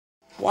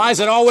Why is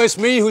it always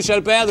me who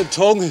shall bear the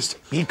tungest?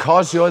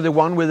 Because you're the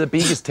one with the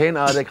biggest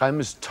tænder og det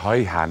grimmeste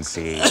tøj,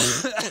 Hansi.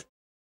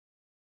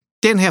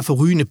 Den her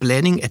forrygende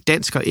blanding af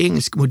dansk og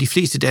engelsk må de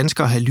fleste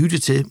danskere have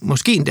lyttet til,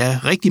 måske endda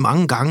rigtig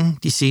mange gange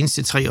de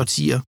seneste 3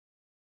 årtier.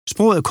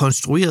 Sproget er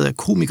konstrueret af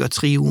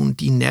komikertrioen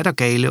De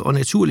Nattergale og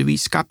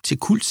naturligvis skabt til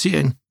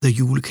kultserien The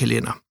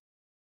Julekalender.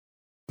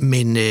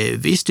 Men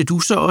vidste du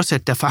så også,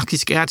 at der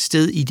faktisk er et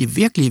sted i det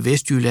virkelige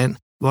Vestjylland,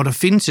 hvor der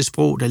findes et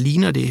sprog, der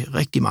ligner det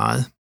rigtig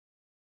meget?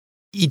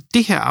 I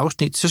det her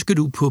afsnit, så skal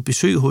du på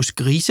besøg hos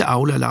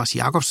griseavler Lars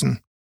Jacobsen.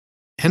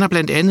 Han har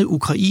blandt andet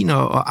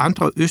ukrainere og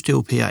andre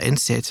østeuropæere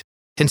ansat.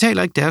 Han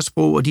taler ikke deres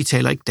sprog, og de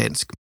taler ikke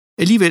dansk.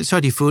 Alligevel så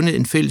har de fundet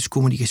en fælles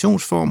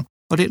kommunikationsform,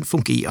 og den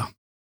fungerer.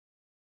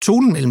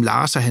 Tonen mellem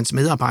Lars og hans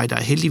medarbejdere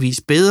er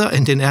heldigvis bedre,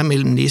 end den er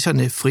mellem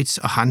nisserne Fritz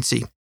og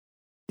Hansi.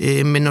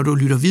 Men når du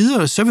lytter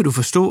videre, så vil du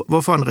forstå,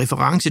 hvorfor en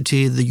reference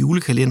til The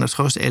Julekalender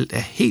trods alt er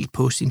helt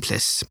på sin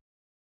plads.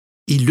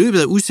 I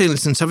løbet af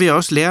udsendelsen så vil jeg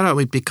også lære dig om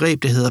et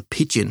begreb, der hedder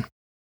pidgin.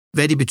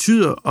 Hvad det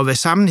betyder, og hvad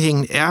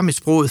sammenhængen er med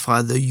sproget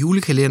fra The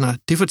Julekalender,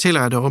 det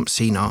fortæller jeg dig om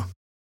senere.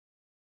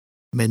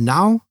 Men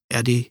nu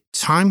er det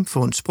time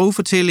for en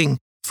sprogfortælling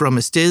from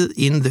a sted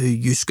in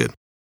the jyske.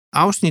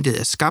 Afsnittet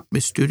er skabt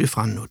med støtte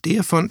fra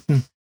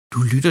Nordea-fonden.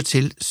 Du lytter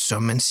til,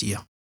 som man siger.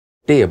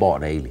 Det er hvor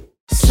det egentlig.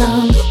 Som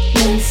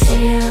man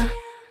siger.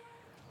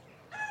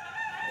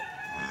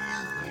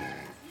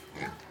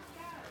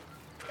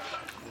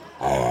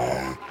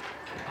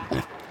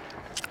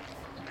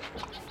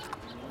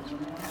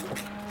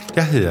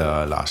 Jeg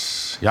hedder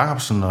Lars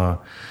Jacobsen, og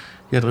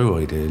jeg driver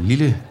et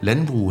lille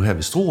landbrug her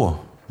ved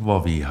Struer,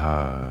 hvor vi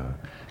har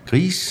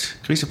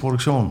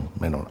griseproduktion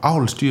med nogle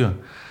avlsdyr,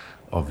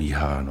 og vi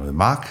har noget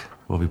mark,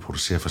 hvor vi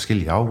producerer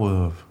forskellige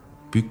afgrøder,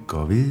 byg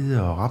og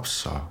hvede og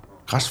raps og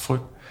græsfrø.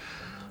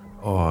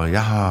 Og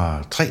jeg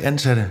har 3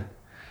 ansatte,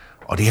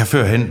 og det har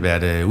førhen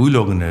været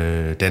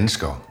udelukkende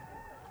danskere.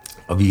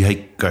 Og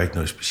vi gør ikke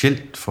noget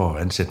specielt for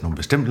at ansætte nogle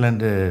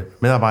bestemte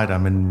medarbejdere,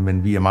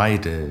 men vi er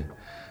meget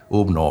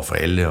åbne over for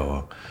alle,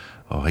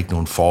 og ikke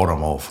nogen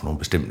fordom over for nogle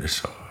bestemte.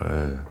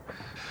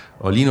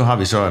 Og lige nu har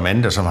vi så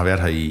Amanda, som har været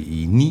her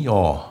i 9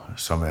 år,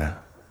 som er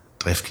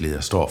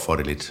driftleder, står for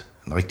det lidt.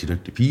 En rigtig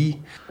dygtig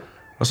pige.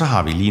 Og så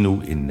har vi lige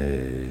nu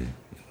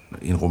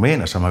en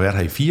rumæner, som har været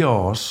her i 4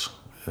 år også.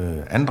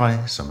 Andrej,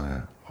 som er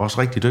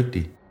også rigtig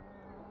dygtig.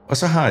 Og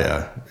så har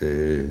jeg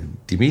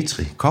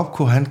Dimitri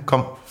Kopko, han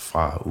kom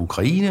fra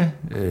Ukraine.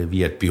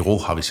 Via et bureau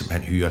har vi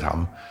simpelthen hyret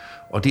ham.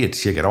 Og det er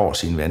cirka et år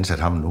siden, vi ansat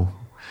ham nu.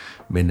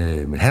 Men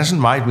han er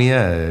sådan meget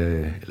mere,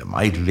 eller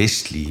meget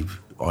vestlig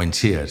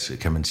orienteret,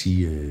 kan man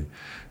sige.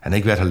 Han har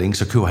ikke været her længe,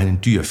 så køber han en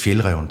dyr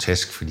fjeldreven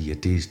task, fordi at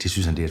det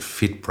synes han, det er et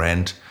fedt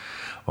brand,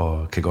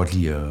 og kan godt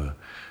lide at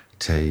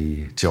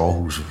tage til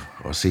Aarhus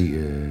og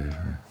se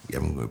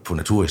på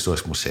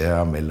Naturhistorisk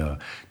Museum, eller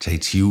tage i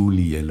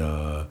Tivoli,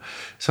 eller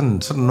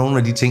sådan nogle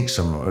af de ting,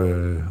 som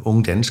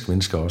unge danske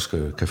mennesker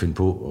også kan finde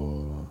på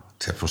at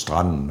tage på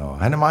stranden. Og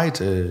han er meget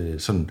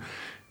sådan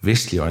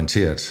vestlig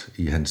orienteret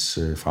i hans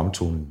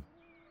fremtoning.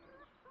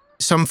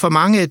 Som for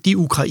mange af de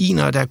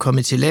ukrainere, der er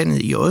kommet til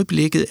landet i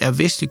øjeblikket, er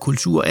vestlig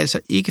kultur altså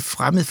ikke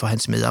fremmed for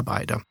hans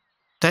medarbejdere.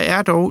 Der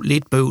er dog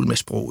lidt bøvl med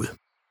sproget.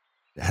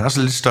 Han har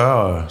også lidt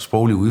større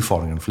sproglige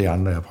udfordringer end flere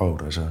andre, jeg har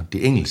prøvet. Altså,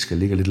 det engelske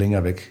ligger lidt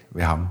længere væk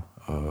ved ham,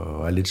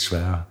 og er lidt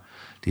sværere.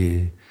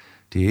 Det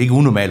er ikke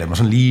unormalt, at man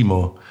sådan lige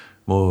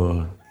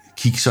må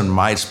kigge sådan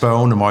meget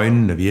spørgende med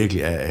øjnene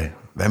virkelig af,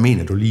 hvad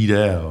mener du lige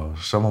der, og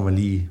så må man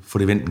lige få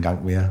det vendt en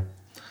gang mere.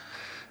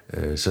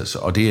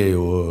 Og det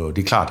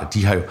er klart, at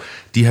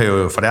de har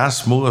jo fra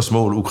deres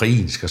modersmål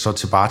ukrainsk og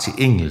så bare til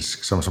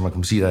engelsk, som man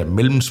kan sige, der er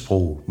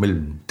mellemsprog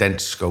mellem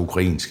dansk og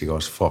ukrainsk, ikke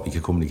også, for at vi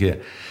kan kommunikere.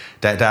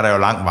 Der er der jo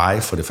lang vej.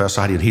 For det første,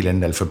 så har de et helt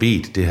andet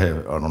alfabet, det her,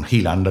 og nogle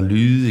helt andre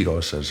lyde, ikke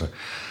også, altså.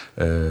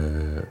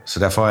 Så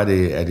derfor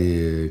er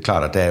det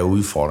klart, at der er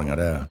udfordringer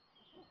der.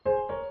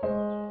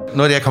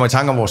 Noget af det, jeg kommer i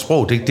tanke om vores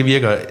sprog, det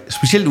virker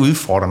specielt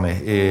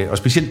udfordrende, og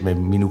specielt med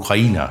mine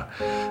ukrainere,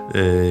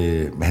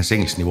 med hans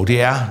engelskniveau,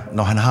 det er,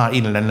 når han har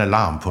en eller anden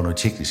alarm på noget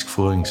teknisk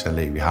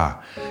fodringsanlæg, vi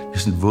har. Det er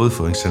sådan et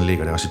vådfodringsanlæg,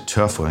 og det er også et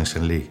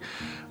tørfodringsanlæg.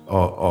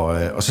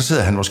 Og så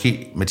sidder han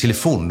måske med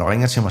telefonen og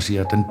ringer til mig og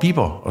siger, den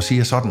biber og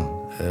siger sådan,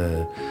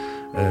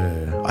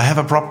 I have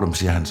a problem,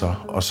 siger han så.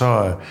 Og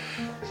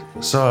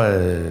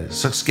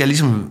så skal jeg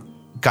ligesom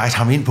guide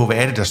ham ind på, hvad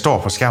er det, der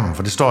står på skærmen,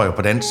 for det står jo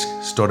på dansk.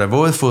 Står der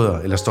vådfoder,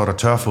 eller står der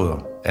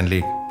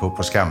tørfoderanlæg på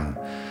skærmen?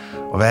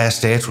 Og hvad er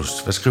status?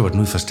 Hvad skriver den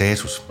ud for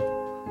status?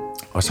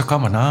 Og så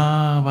kommer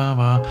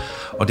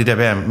og det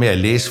der med at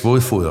læse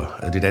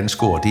vådfoder, det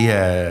danske ord, det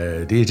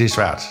er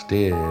svært.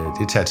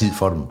 Det tager tid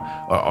for dem.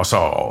 Og så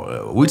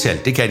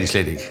udtalt, det kan de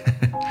slet ikke.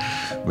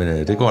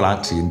 Men det går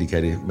lang tid, inden de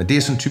kan det. Men det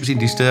er sådan typisk en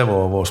af de steder,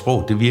 hvor vores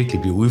sprog det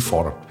virkelig bliver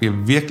udfordret. Vi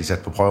er virkelig sat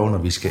på prøve, når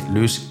vi skal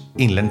løse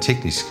en eller anden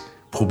teknisk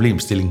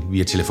problemstilling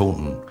via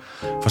telefonen.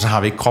 For så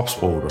har vi ikke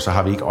kropssproget, og så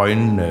har vi ikke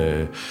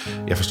øjnene.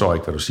 Jeg forstår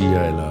ikke, hvad du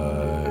siger,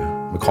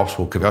 eller med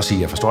kropssprog, kan vi også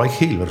sige, jeg forstår ikke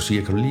helt, hvad du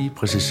siger, kan du lige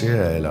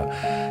præcisere, eller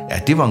ja,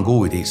 det var en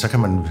god idé, så kan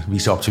man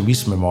vise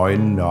optimisme med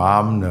øjnene og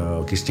armene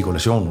og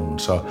gestikulationen,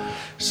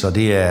 så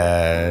det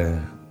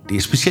er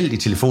specielt i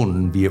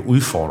telefonen, vi er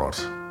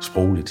udfordret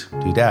sprogligt.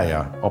 Det er der,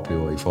 jeg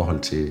oplever i forhold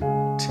til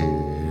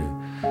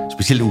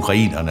specielt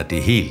ukrainerne, at det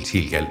er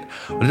helt galt.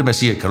 Og det der, man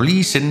siger, kan du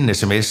lige sende en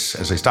sms,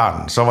 altså i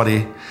starten,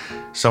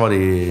 så var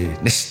det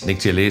næsten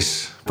ikke til at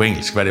læse på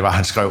engelsk, hvad det var,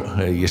 han skrev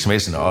i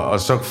sms'en, og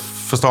så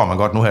forstår man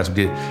godt nu her, så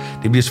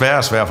det bliver sværere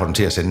og sværere for dem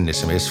til at sende en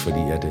sms, fordi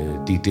at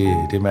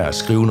det med at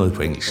skrive noget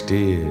på engelsk,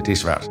 det er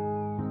svært.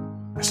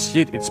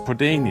 Shit, it's på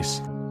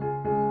danish.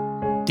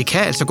 Det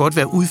kan altså godt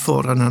være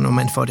udfordrende, når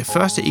man for det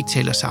første ikke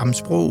taler samme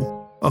sprog,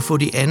 og for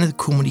det andet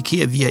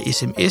kommunikerer via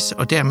sms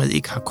og dermed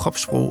ikke har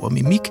kropssprog og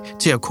mimik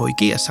til at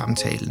korrigere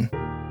samtalen.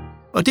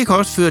 Og det kan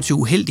også føre til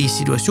uheldige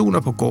situationer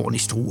på gården i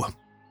Struer.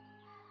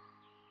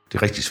 Det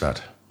er rigtig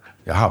svært.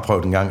 Jeg har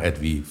prøvet en gang,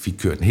 at vi fik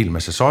kørt en hel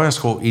masse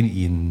sojastrå ind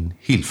i en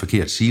helt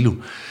forkert silo,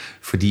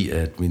 fordi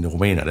at mine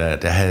rumæner,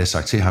 der havde jeg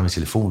sagt til ham i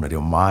telefonen, at det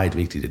var meget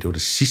vigtigt, at det var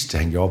det sidste,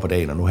 han gjorde på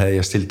dagen, og nu havde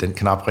jeg stillet den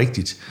knap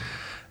rigtigt.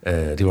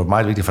 Det var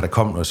meget vigtigt, for der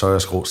kom noget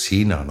sojastrå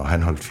senere, når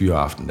han holdt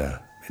fyreaften der,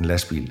 en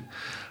lastbil.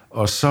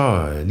 Og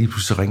så lige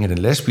pludselig ringer den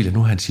lastbil, og nu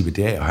har han tippet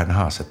det af, og han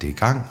har sat det i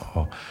gang,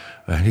 og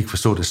han kan ikke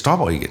forstå, at det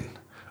stopper igen.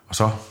 Og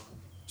så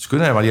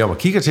skynder jeg mig lige op og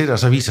kigger til det, og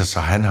så viser det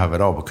sig, at han har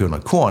været oppe og kørt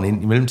noget korn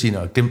ind i mellemtiden,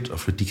 og glemt at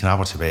flytte de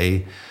knapper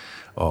tilbage.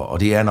 Og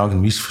det er nok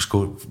en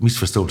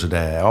misforståelse, der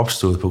er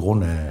opstået på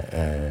grund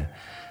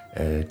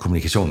af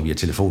kommunikationen via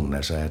telefonen.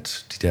 Altså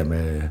at de der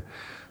med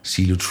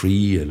Silo 3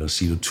 eller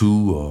Silo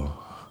 2 og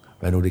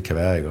hvad nu det kan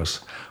være, ikke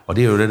også? Og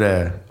det er jo det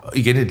der,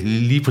 igen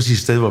lige præcis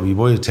et sted, hvor vi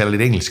både taler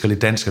lidt engelsk og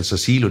lidt dansk, altså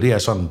Silo, det er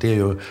sådan,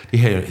 det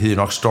her hedder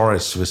nok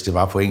storage, hvis det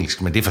var på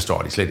engelsk, men det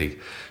forstår de slet ikke.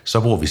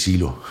 Så bruger vi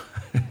Silo.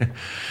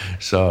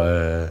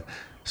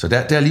 Så der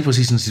er lige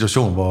præcis en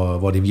situation,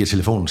 hvor det via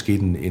telefonen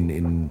skete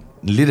en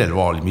lidt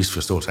alvorlig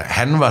misforståelse.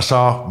 Han var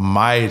så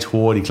meget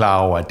hurtigt klar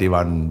over, at det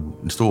var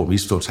en stor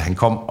misforståelse. Han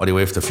kom, og det var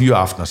efter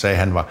fyreaften, og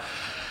sagde,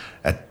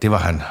 at det var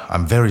han.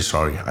 I'm very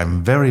sorry.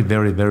 I'm very,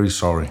 very, very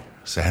sorry.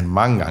 Sagde han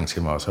mange gange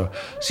til mig, og så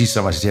sidst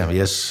så var jeg til ham,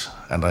 yes,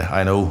 André,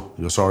 I know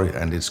you're sorry,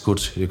 and it's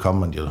good you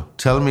come and you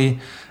tell me,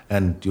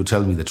 and you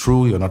tell me the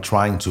truth. You're not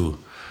trying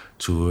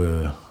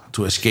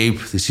to escape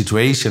the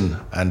situation,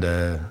 and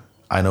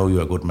I know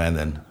you're a good man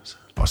then.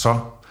 Og så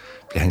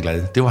blev han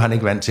glad. Det var han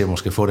ikke vant til at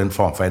måske få den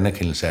form for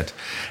anerkendelse,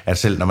 at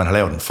selv når man har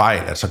lavet en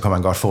fejl, at så kan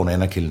man godt få en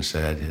anerkendelse,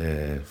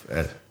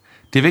 at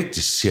det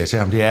vigtigste, siger jeg til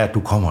ham, det er, at du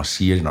kommer og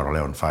siger det, når du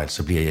laver en fejl,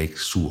 så bliver jeg ikke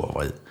sur og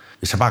vred.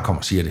 Hvis han bare kommer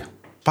og siger det,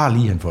 bare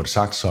lige han får det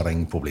sagt, så er der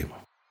ingen problemer.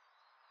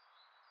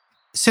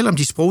 Selvom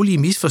de sproglige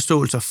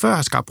misforståelser før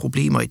har skabt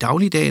problemer i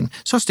dagligdagen,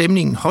 så er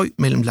stemningen høj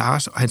mellem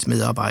Lars og hans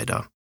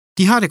medarbejdere.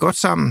 De har det godt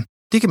sammen,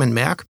 det kan man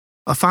mærke,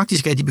 og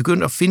faktisk er de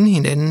begyndt at finde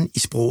hinanden i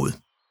sproget.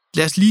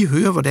 Lad os lige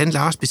høre, hvordan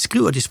Lars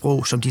beskriver det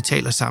sprog, som de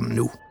taler sammen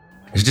nu.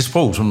 Altså det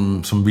sprog,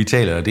 som vi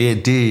taler,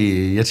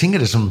 jeg tænker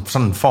det som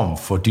sådan en form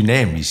for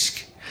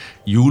dynamisk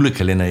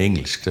julekalender i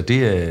engelsk. Og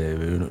det er,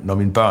 når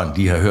mine børn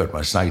de har hørt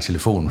mig snakke i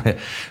telefon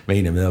med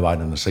en af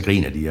medarbejderne, så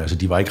griner de. Altså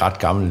de var ikke ret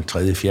gamle,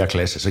 3. og 4.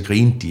 klasse, så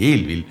grinede de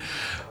helt vildt.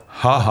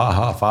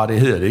 Ha, far, det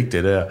hedder det ikke,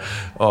 det der.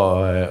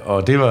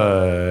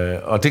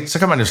 Og det, så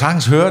kan man jo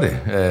sagtens høre det,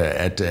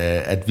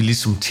 at vi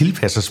ligesom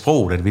tilpasser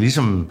sproget, at vi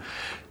ligesom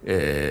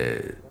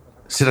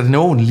sætter det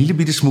over en lille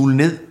bitte smule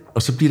ned,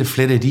 og så bliver der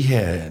flettet de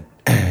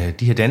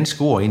her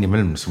danske ord ind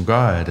imellem, som gør,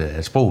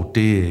 at sproget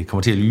det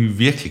kommer til at lyde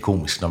virkelig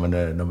komisk,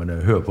 når man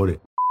hører på det.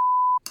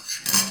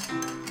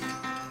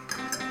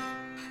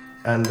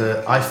 And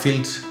I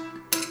filled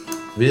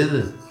with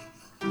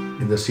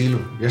in the silo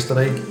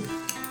yesterday.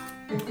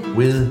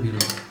 With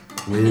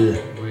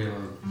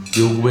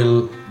you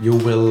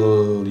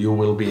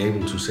will be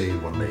able to say it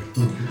one day.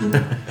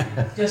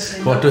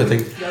 What do you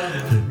think?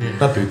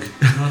 Not big.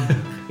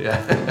 Ja.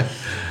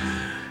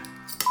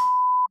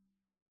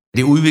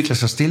 Det udvikler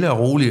sig stille og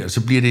roligt, og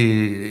så bliver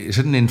det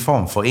sådan en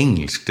form for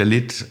engelsk, der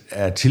lidt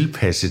er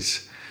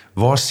tilpasset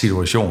vores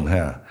situation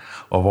her,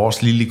 og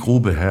vores lille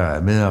gruppe her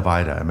af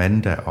medarbejdere,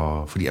 Amanda,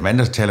 fordi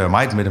Amanda taler jo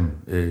meget med dem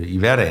i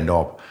hverdagen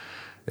deroppe.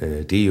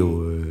 Det er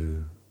jo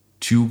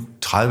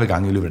 20-30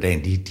 gange i løbet af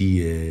dagen,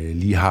 de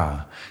lige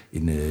har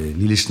en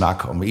lille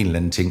snak om en eller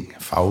anden ting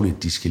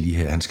fagligt,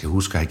 han skal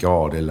huske at have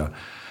gjort, eller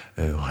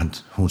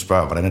hun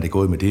spørger, hvordan er det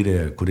gået med det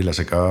der, kunne det lade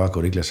sig gøre,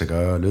 kunne det ikke lade sig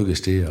gøre,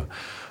 lykkedes det,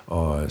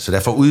 og så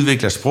derfor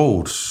udvikler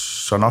sproget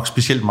så nok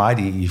specielt meget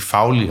i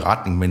faglig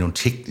retning med nogle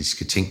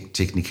tekniske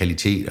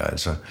teknikaliteter,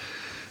 altså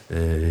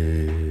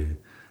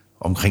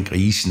omkring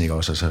grisen, ikke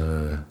også,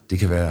 altså det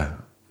kan være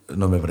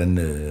noget med, hvordan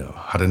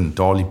har den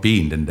dårlige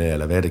ben, den der,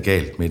 eller hvad er det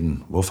galt med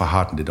den, hvorfor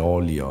har den det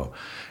dårligt, og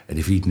er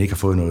det fordi, den ikke har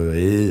fået noget at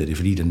æde, er det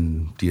fordi,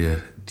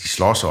 de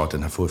slås, og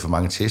den har fået for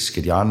mange tæsk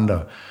af de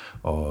andre,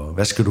 og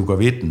hvad skal du gøre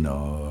ved den,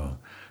 og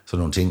sådan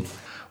nogle ting.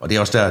 Og det er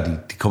også der,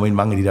 de kommer ind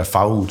mange af de der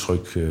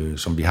fagudtryk,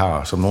 som vi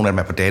har, som nogle af dem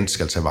er på dansk,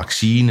 altså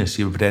vaccine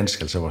siger vi på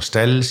dansk, altså vores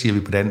stald siger vi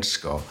på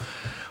dansk,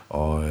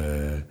 og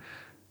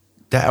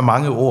Der er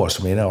mange ord,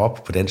 som ender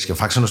op på dansk.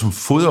 Faktisk sådan noget som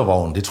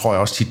fodervogn, det tror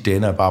jeg også tit, det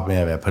ender bare med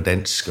at være på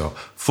dansk. Og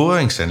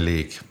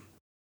fodringsanlæg,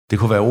 det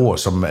kunne være ord,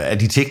 som er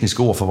de tekniske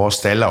ord for vores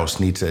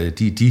staldafsnit.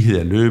 De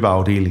hedder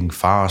løbeafdeling,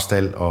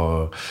 farestald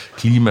og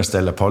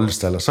klimastald og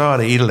polstald. Og så er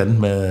det et eller andet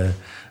med,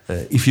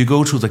 if you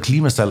go to the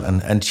klimastald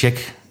and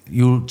check,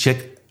 you check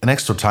an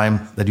extra time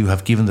that you have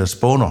given the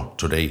spawner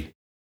today.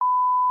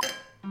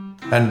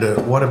 And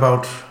what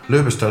about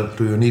løbestald?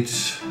 Do you need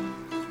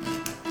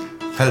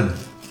helm?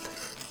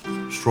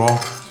 Straw?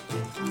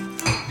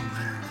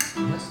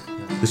 Yes.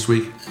 This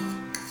week?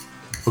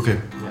 Okay.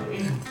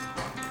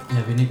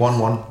 Yeah, we need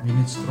 1-1. We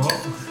need straw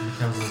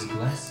because it's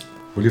glass.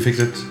 Will you fix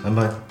it,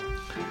 André?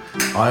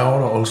 I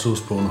order also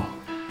spawner.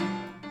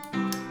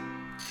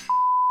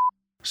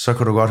 Så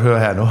kan du godt høre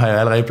her, nu har jeg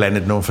allerede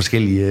blandet nogle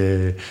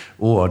forskellige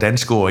ord og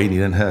danske ord ind i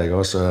den her, ikke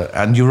også?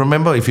 And you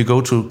remember, if you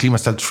go to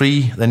Klimastald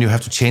 3, then you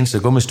have to change the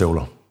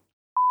gummistøvler.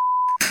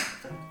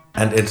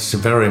 And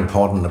it's very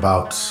important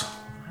about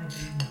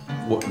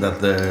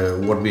that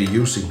what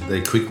we're using, the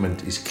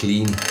equipment is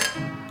clean.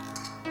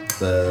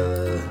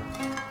 The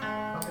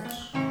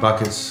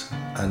buckets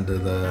and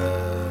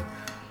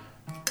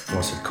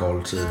what's it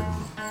called?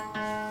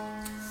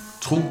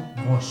 True.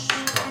 Wash.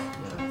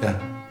 Yeah,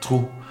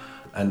 true.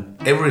 And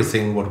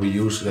everything what we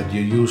use, that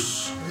you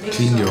use,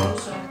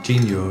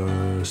 clean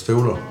your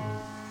støvler.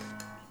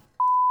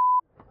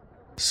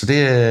 Så det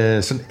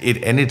er sådan et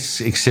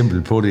andet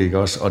eksempel på det, ikke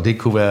også? Og det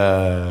kunne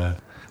være,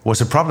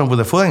 was a problem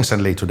with the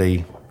fodringsanlæg today?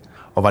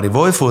 Og var det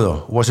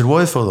vådfoder? Was it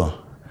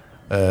vådfoder?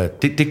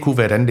 Det kunne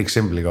være et andet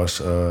eksempel, ikke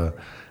også?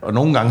 Og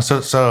nogle gange,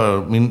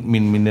 så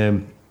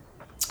min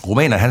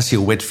rumæner, han siger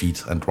wet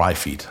feet and dry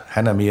feet.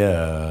 Han er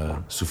mere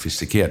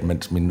sofistikeret,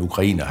 mens min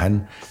ukrainer,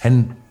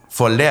 han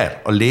får lært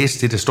at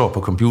læse det, der står på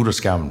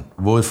computerskærmen,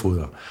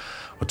 vådfoder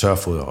og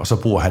tørfoder, og så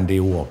bruger han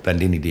det ord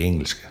blandt ind i det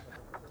engelske.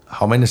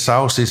 How many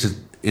sows is it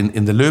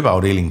in the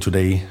løbeafdeling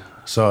today?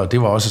 Så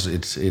det var også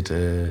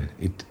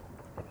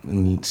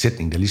en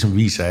sætning, der ligesom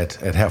viser,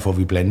 at her får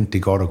vi blandet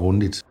det godt og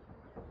grundigt.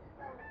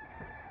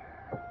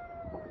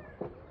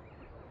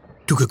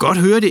 Du kan godt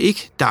høre det,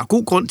 ikke? Der er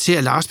god grund til,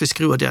 at Lars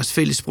beskriver deres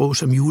fælles sprog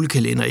som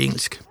julekalender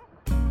engelsk.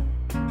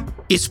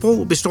 Et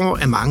sprog består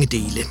af mange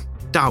dele.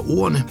 Der er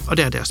ordene, og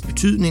der er deres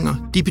betydninger.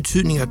 De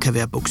betydninger kan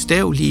være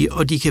bogstavelige,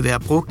 og de kan være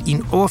brugt i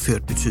en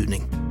overført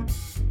betydning.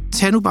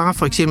 Tag nu bare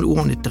for eksempel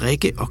ordene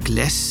drikke og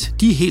glas.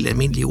 De er helt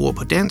almindelige ord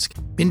på dansk,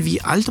 men vi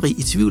er aldrig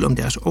i tvivl om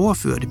deres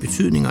overførte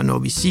betydninger, når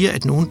vi siger,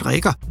 at nogen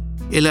drikker,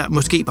 eller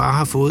måske bare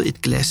har fået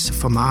et glas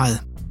for meget.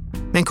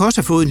 Man kan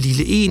også have fået en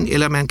lille en,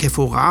 eller man kan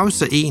få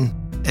ravelse en,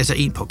 altså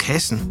en på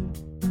kassen.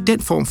 Den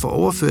form for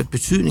overført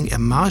betydning er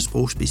meget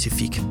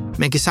sprogspecifik.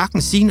 Man kan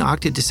sagtens sige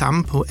nøjagtigt det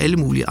samme på alle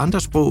mulige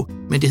andre sprog,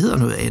 men det hedder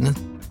noget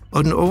andet.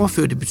 Og den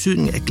overførte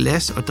betydning af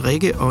glas og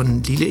drikke og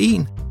en lille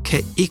en kan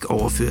ikke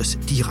overføres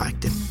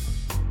direkte.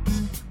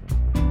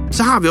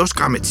 Så har vi også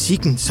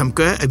grammatikken, som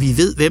gør, at vi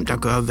ved, hvem der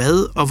gør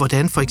hvad, og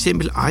hvordan for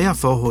eksempel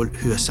ejerforhold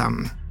hører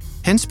sammen.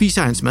 Han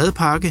spiser hans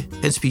madpakke,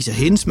 han spiser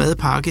hendes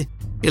madpakke,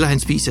 eller han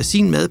spiser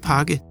sin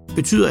madpakke,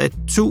 betyder, at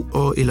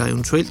 2 eller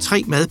eventuelt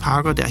 3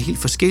 madpakker, der er helt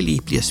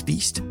forskellige, bliver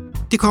spist.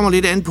 Det kommer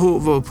lidt an på,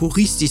 hvor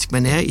puristisk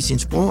man er i sin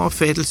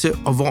sprogopfattelse,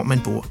 og hvor man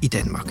bor i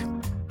Danmark.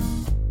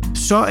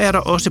 Så er der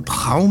også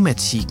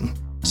pragmatikken,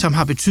 som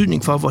har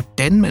betydning for,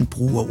 hvordan man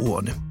bruger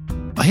ordene.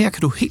 Og her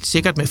kan du helt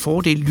sikkert med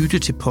fordel lytte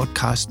til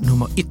podcast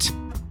nummer 1.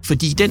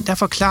 Fordi den der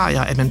forklarer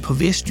jeg, at man på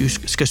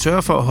vestjysk skal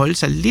sørge for at holde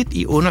sig lidt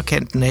i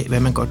underkanten af, hvad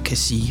man godt kan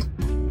sige.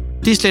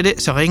 Det er slet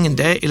ikke så ringe en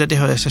dag, eller det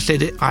har jeg så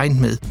slet ikke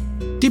regnet med.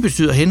 Det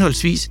betyder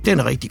henholdsvis, den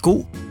er rigtig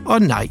god,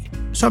 og nej,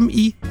 som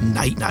i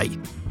nej.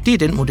 Det er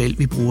den model,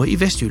 vi bruger i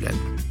Vestjylland.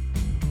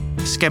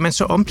 Skal man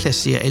så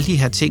omplacere alle de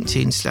her ting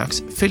til en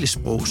slags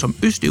fællessprog, som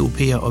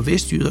østeuropæere og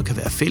vestjyder kan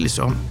være fælles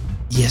om,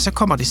 ja, så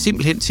kommer det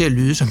simpelthen til at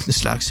lyde som en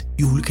slags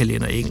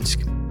julekalender engelsk.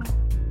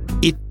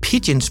 Et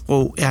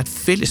pidgin-sprog er et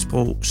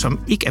fællessprog, som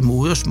ikke er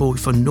modersmål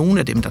for nogen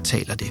af dem, der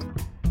taler det.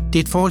 Det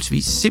er et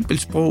forholdsvis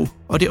simpelt sprog,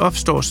 og det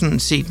opstår sådan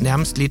set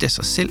nærmest lidt af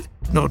sig selv,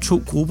 når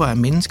 2 grupper af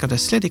mennesker, der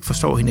slet ikke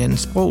forstår hinandens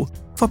sprog,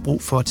 får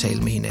brug for at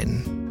tale med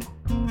hinanden.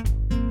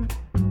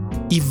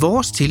 I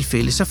vores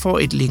tilfælde så får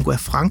et lingua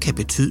franca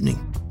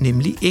betydning,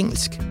 nemlig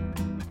engelsk.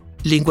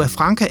 Lingua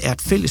franca er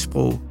et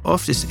fællessprog,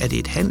 oftest er det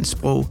et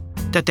handelssprog,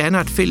 der danner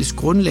et fælles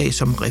grundlag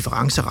som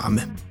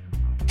referenceramme.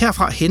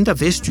 Herfra henter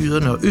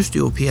vestjyderne og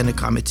østeuropæerne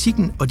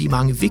grammatikken og de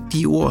mange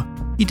vigtige ord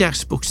i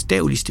deres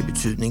bogstaveligste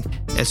betydning,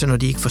 altså når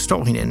de ikke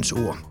forstår hinandens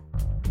ord.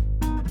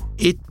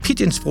 Et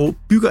pidgin-sprog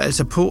bygger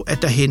altså på,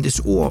 at der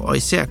hentes ord og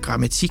især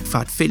grammatik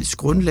fra et fælles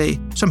grundlag,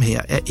 som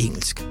her er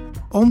engelsk.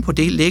 Ovenpå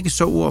det lægges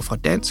så ord fra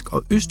dansk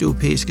og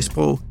østeuropæiske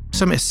sprog,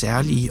 som er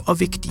særlige og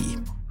vigtige.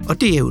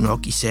 Og det er jo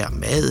nok især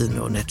maden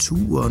og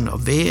naturen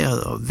og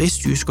vejret og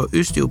vestjysk og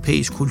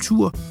østeuropæisk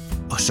kultur,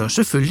 og så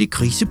selvfølgelig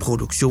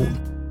griseproduktion,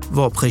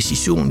 hvor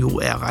præcision jo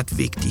er ret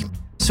vigtig.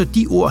 Så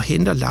de ord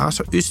henter Lars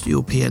og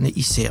østeuropæerne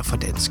især fra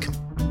dansk.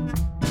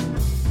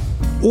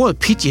 Ordet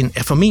pidgin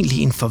er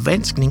formentlig en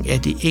forvanskning af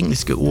det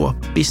engelske ord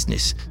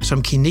business,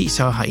 som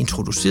kinesere har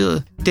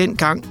introduceret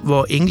dengang,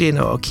 hvor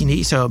englænder og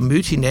kinesere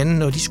mødte hinanden,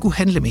 når de skulle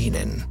handle med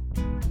hinanden.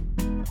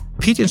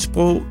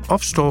 Pidgin-sprog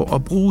opstår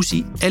og bruges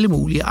i alle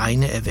mulige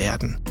egne af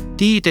verden.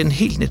 Det er den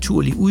helt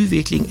naturlige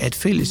udvikling af et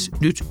fælles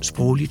nyt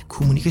sprogligt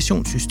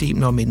kommunikationssystem,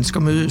 når mennesker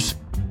mødes.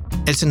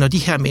 Altså når de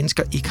her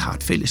mennesker ikke har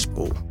et fælles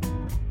sprog.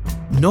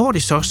 Når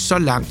det så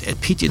langt, at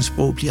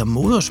pidgin-sprog bliver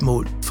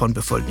modersmål for en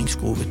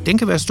befolkningsgruppe, den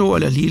kan være stor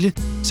eller lille,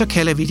 så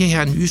kalder vi det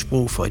her nye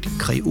sprog for et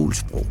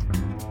kreolsprog.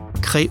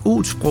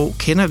 Kreolsprog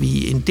kender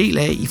vi en del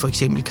af i for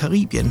eksempel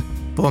Karibien,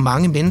 hvor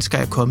mange mennesker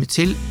er kommet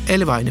til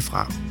alle vegne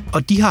fra,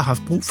 og de har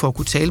haft brug for at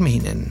kunne tale med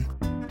hinanden.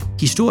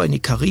 Historien i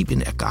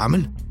Karibien er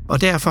gammel,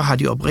 og derfor har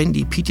de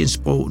oprindelige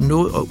pidgin-sprog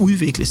nået at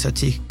udvikle sig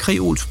til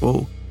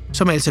kreolsprog,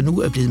 som altså nu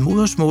er blevet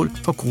modersmål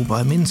for grupper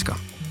af mennesker.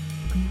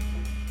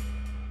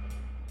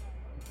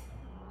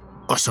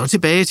 Og så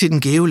tilbage til den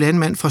gæve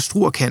landmand fra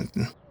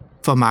Struerkanten.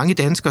 For mange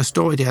danskere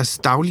står i deres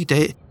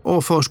dagligdag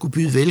over for at skulle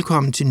byde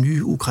velkommen til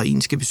nye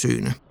ukrainske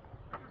besøgende.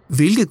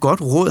 Hvilket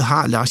godt råd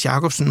har Lars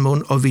Jacobsen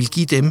mon og vil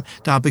give dem,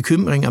 der har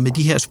bekymringer med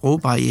de her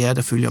sprogbarrierer,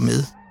 der følger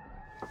med?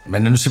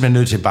 Man er nu simpelthen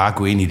nødt til bare at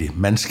gå ind i det.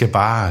 Man skal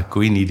bare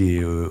gå ind i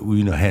det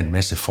uden at have en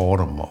masse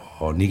fordomme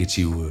og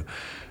negative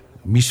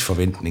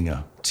misforventninger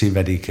til,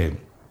 hvad det kan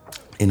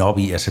ende op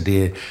i.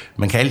 Altså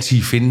man kan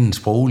altid finde en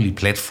sproglig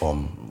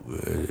platform.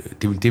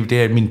 Det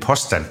er min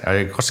påstand. Jeg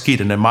kan godt ske, at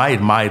den er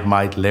meget, meget,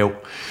 meget lav.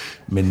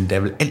 Men der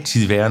vil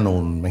altid være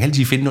man kan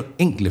altid finde nogle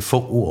enkelte få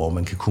ord, hvor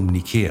man kan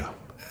kommunikere.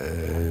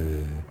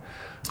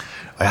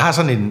 Og jeg har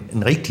sådan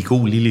en rigtig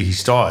god lille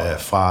historie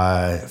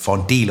for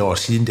en del år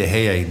siden, der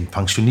havde jeg en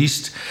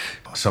pensionist,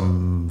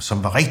 som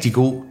var rigtig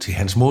god til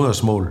hans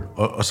modersmål,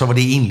 og så var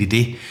det egentlig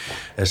det.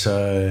 Altså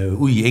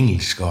ude i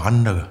engelsk og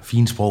andre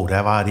fine sprog, der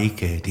var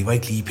det var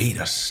ikke lige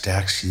Peters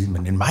stærke side,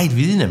 men en meget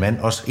vidende mand,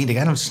 også en, der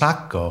gerne ville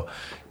snakke og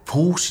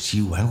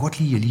positiv. Han kunne godt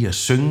lide at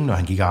synge, når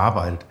han gik og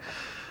arbejdede.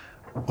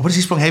 Og på det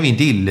tidspunkt havde vi en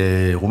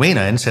del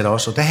rumæner ansat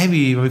også, og der var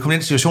vi kommet i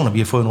den situation, at vi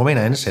har fået en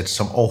rumæner ansat,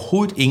 som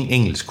overhovedet ingen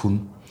engelsk kunne.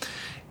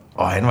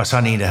 Og han var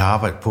sådan en, der har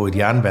arbejdet på et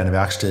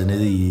jernbaneværksted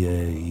nede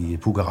i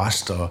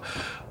Bukarest,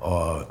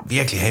 og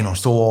virkelig havde nogle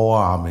store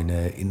overarme,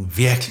 en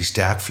virkelig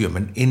stærk fyr,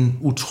 men en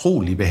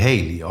utrolig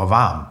behagelig og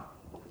varm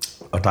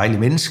og dejlig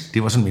menneske.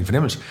 Det var sådan min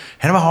fornemmelse.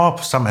 Han var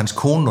heroppe sammen med hans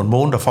kone nogle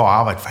måneder for at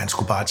arbejde, for han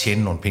skulle bare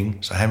tjene nogle penge,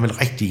 så han ville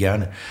rigtig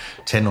gerne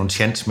tage nogle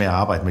chance med at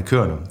arbejde med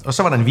køerne. Og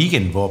så var der en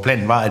weekend, hvor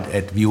planen var,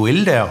 at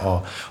Violel der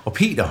og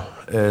Peter,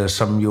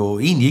 som jo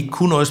egentlig ikke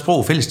kunne noget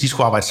sprog fælles, de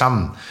skulle arbejde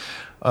sammen.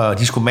 Og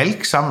de skulle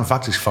malke sammen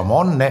faktisk fra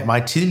morgenen af,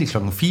 meget tidligt,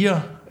 4:00.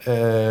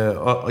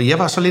 Og jeg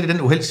var så lidt i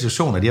den uheldige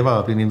situation, at jeg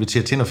var blevet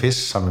inviteret til noget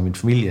fest sammen med min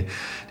familie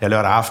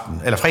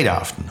der fredag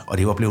aften, og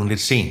det var blevet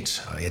lidt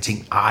sent. Og jeg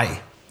tænkte,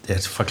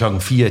 fra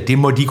 4:00, det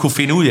må de kunne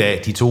finde ud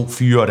af, de to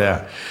fyre der.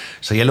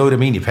 Så jeg lod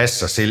dem egentlig passe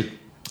sig selv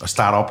og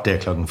starte op der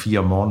 4:00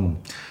 om morgenen.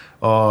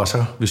 Og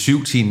så ved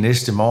 7:10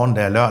 næste morgen,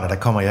 der lørdag, der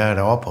kommer jeg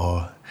derop,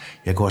 og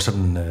jeg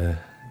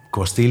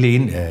går stille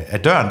ind af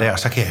døren der, og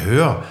så kan jeg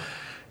høre,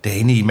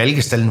 derinde i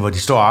malkestallen, hvor de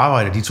står og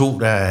arbejder, de to,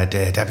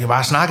 der bliver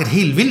bare snakket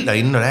helt vildt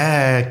derinde, og der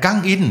er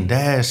gang i den,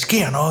 der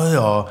sker noget,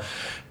 og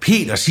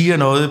Peter siger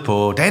noget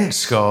på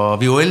dansk,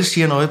 og Violel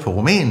siger noget på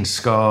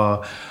rumænsk,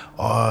 og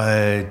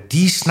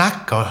de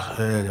snakker,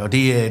 og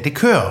det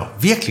kører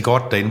virkelig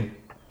godt derinde.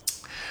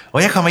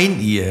 Og jeg kommer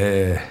ind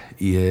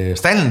i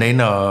stallen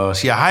derinde og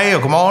siger hej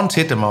og godmorgen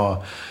til dem,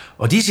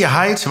 og de siger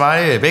hej til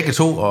mig begge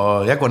to,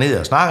 og jeg går ned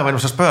og snakker med dem,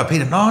 og så spørger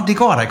Peter, nå, det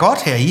går da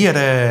godt her,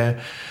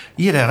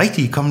 I er da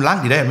rigtig kommet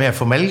langt i dag med at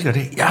få malke og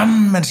det.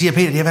 Jamen, man siger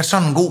Peter, det har været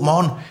sådan en god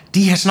morgen.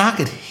 De har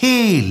snakket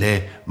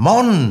hele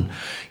morgenen.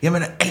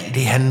 Jamen, alt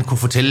det han kunne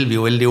fortælle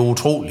Violel, det er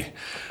utroligt.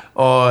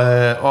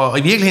 Og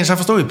i virkeligheden så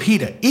forstod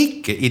Peter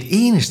ikke et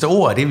eneste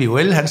ord af det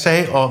Violel han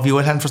sagde, og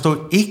Violel han forstod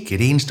ikke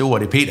et eneste ord af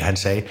det Peter han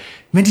sagde.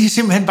 Men de har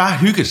simpelthen bare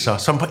hygget sig,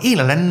 som på en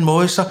eller anden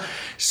måde,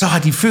 så har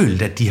de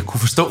følt, at de har kunne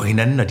forstå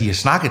hinanden, og de har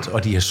snakket,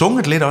 og de har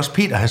sunget lidt også.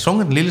 Peter har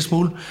sunget en lille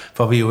smule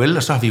for Violel,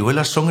 og så har Violel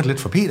også sunget lidt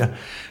for Peter.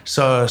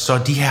 Så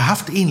de har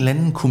haft en eller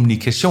anden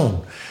kommunikation,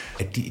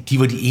 at de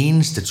var de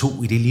eneste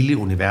to i det lille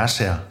univers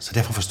her, så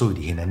derfor forstod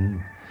de hinanden.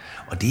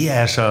 Og det er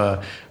altså,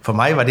 for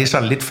mig var det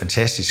sådan lidt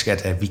fantastisk,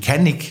 at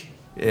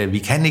vi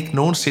kan ikke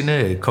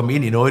nogensinde komme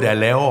ind i noget, der er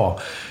lavere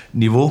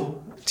niveau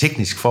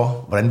teknisk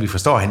for, hvordan vi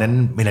forstår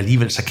hinanden, men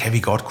alligevel så kan vi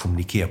godt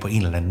kommunikere på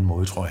en eller anden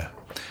måde, tror jeg.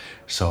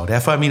 Så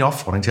derfor er min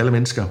opfordring til alle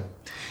mennesker,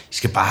 I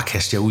skal bare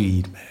kaste jer ud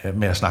i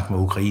med at snakke med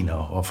ukrainer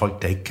og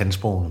folk, der ikke kan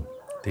sproget.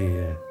 Det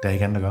er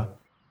ikke andet at gøre.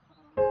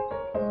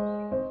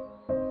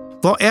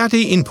 Hvor er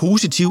det en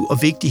positiv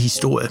og vigtig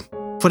historie?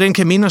 For den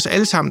kan minde os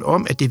alle sammen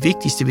om, at det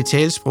vigtigste ved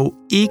talesprog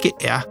ikke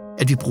er,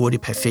 at vi bruger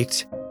det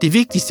perfekt. Det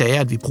vigtigste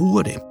er, at vi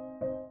bruger det.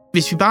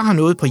 Hvis vi bare har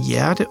noget på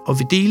hjerte og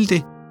vil dele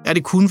det, er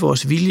det kun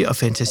vores vilje og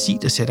fantasi,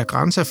 der sætter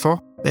grænser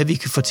for, hvad vi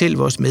kan fortælle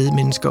vores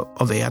medmennesker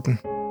og verden.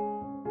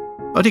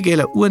 Og det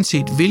gælder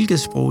uanset hvilket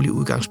sprogligt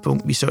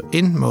udgangspunkt vi så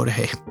end måtte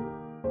have.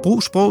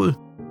 Brug sproget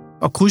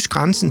og kryds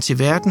grænsen til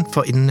verden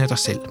for enden af dig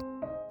selv.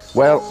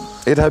 Well,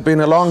 it has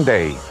been a long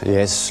day.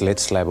 Yes,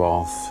 let's slap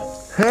off.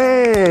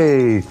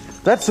 Hey,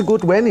 that's a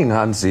good wending,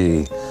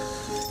 Hansi.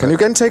 Can you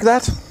again take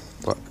that?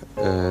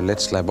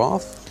 Let's slap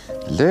off.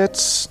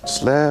 Let's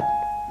slap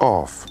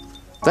off.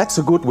 That's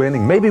a good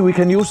wending. Maybe we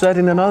can use that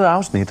in another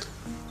afsnit.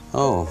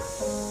 Oh.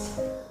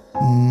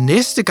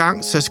 Næste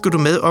gang, så skal du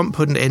med om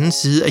på den anden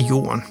side af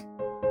jorden.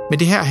 Men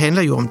det her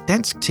handler jo om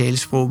dansk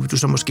talesprog, vil du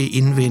så måske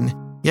indvende.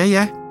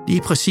 Ja,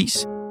 lige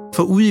præcis.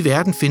 For ude i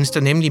verden findes der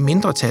nemlig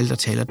mindretal, der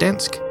taler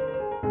dansk.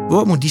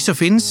 Hvor må de så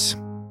findes?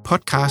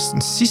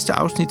 Podcastens sidste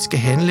afsnit skal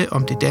handle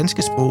om det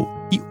danske sprog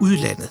i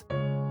udlandet.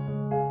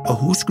 Og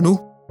husk nu,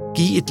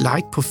 giv et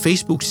like på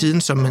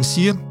Facebook-siden, som man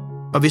siger.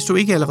 Og hvis du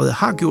ikke allerede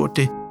har gjort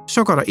det,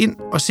 så går der ind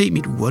og se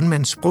mit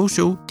one-man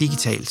sprogshow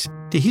digitalt.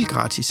 Det er helt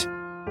gratis.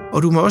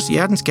 Og du må også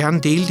hjertens gerne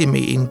dele det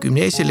med en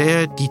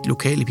gymnasielærer, dit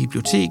lokale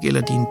bibliotek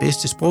eller din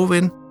bedste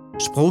sprogven.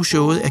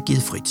 Sprogshowet er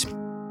givet frit.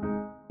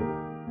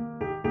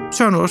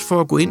 Sørg nu også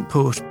for at gå ind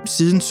på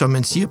siden, som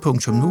man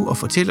siger.nu, og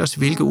fortæl os,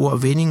 hvilke ord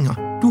og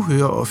vendinger du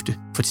hører ofte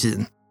for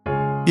tiden.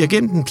 Vi har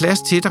gemt en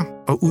plads til dig,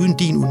 og uden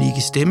din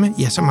unikke stemme,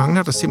 ja, så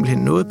mangler der simpelthen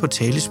noget på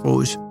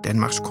talesprogets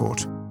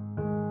Danmarkskort.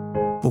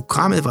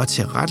 Programmet var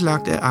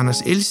tilrettelagt af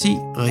Anders Elsi,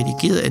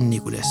 redigeret af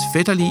Nicolas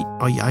Fetterli,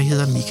 og jeg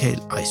hedder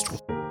Michael Ejstrup.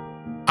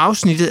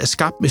 Afsnittet er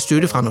skabt med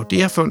støtte fra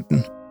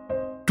Nordea-fonden.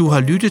 Du har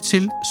lyttet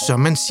til, som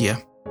man siger.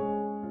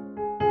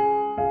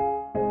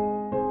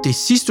 Det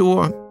sidste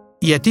ord,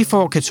 ja, det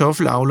får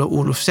kartoffelavler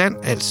Olof Sand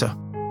altså.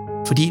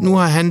 Fordi nu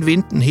har han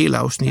vendt en hel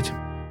afsnit.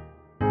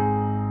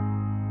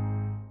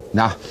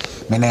 Nå,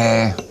 men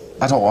jeg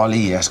tror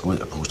lige, jeg skal ud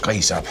og puste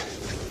gris op.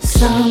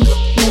 Som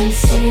man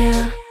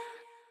siger.